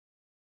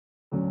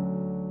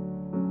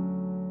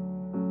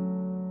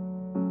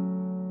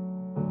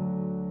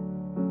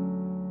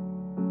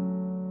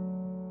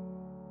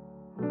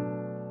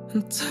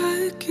and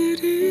take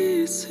it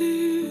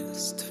easy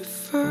still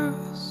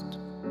first.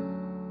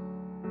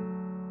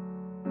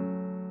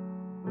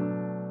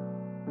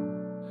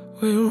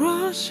 We're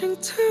rushing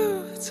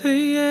to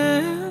the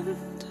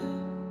end.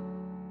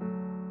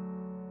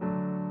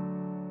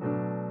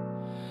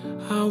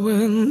 I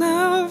will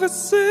never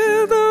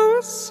see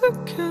those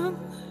again.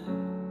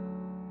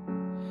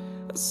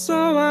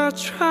 So I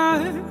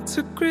try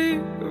to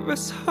grieve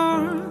as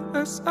hard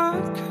as I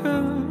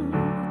can.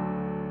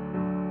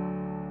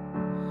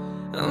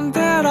 And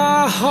that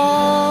I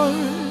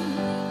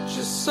hold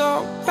just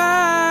so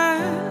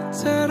bad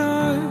that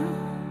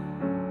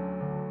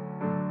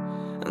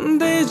and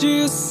did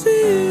you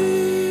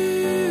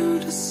see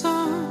the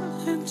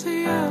sun in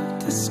the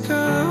empty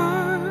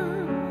sky?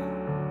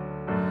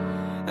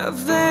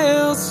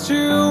 There's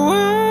two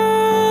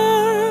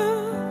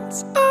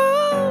words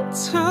out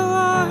to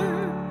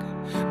like,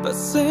 but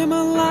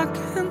similar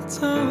and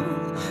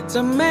done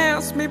to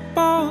makes me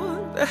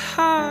both the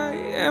high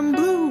and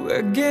blue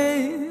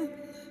again.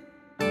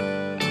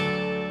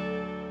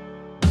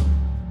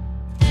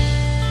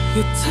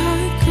 You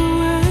take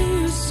away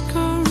your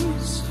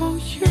scars, so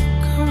you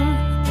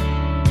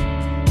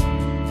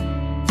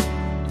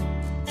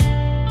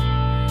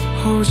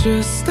oh,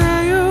 just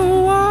stay a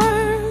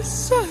while,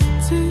 as I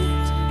did.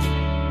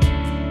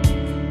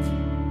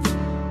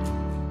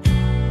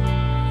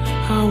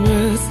 I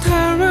was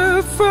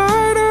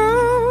terrified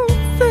of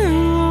being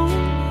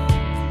alone,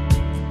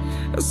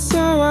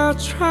 so I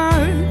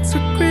tried to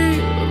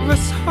grieve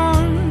as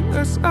hard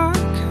as I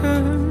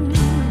can.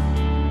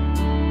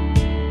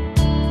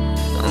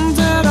 And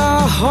that I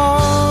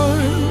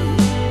hold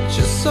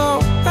just so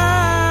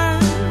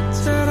bad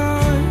that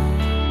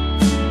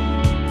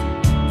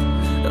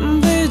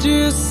did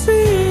you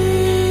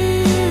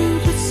see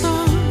the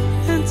sun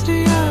in the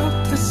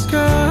empty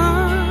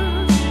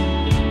sky?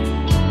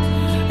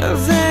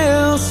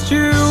 There's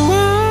two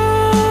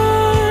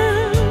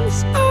words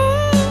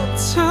out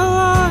to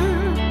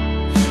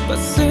life, but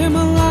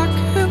similar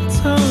in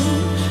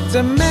tone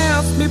that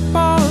makes me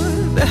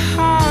both the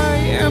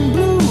high and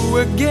blue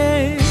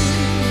again.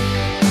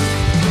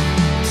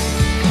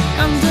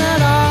 And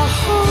that I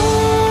hold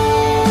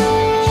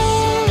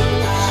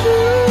you.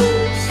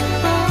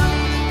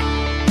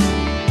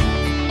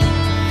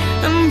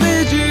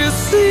 Did you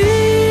see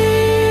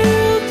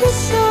the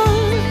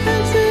sun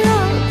and the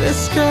other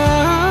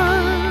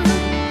sky?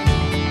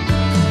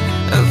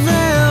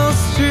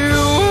 There's two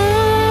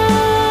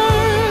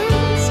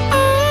words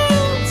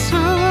out to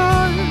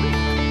life,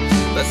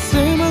 but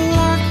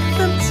similar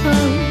in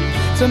tone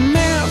to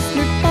make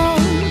me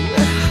both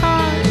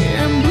high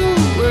and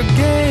blue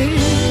again.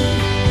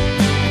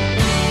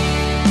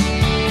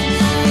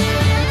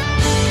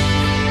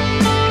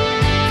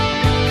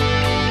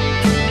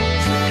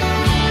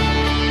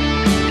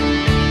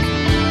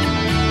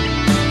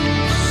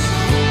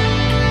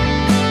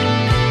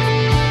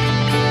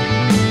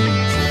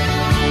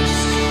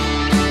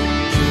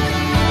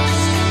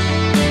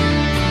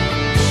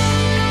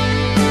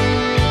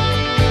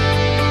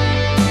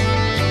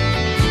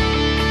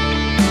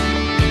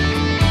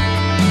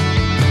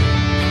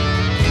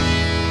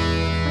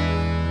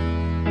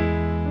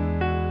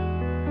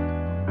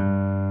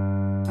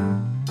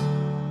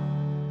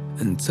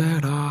 And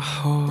that I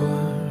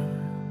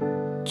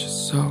hold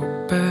just so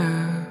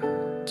bad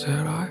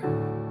that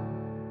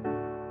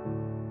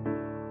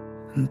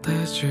and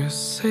did you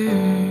see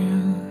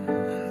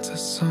the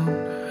sun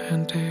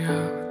and the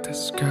other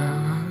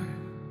sky?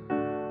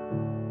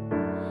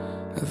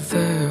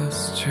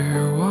 There's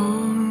two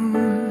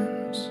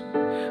words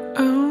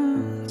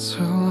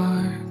to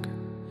like,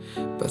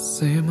 but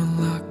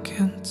similar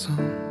in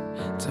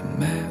tone to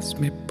match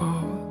me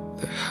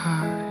both the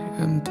high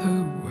and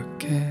blue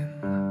again.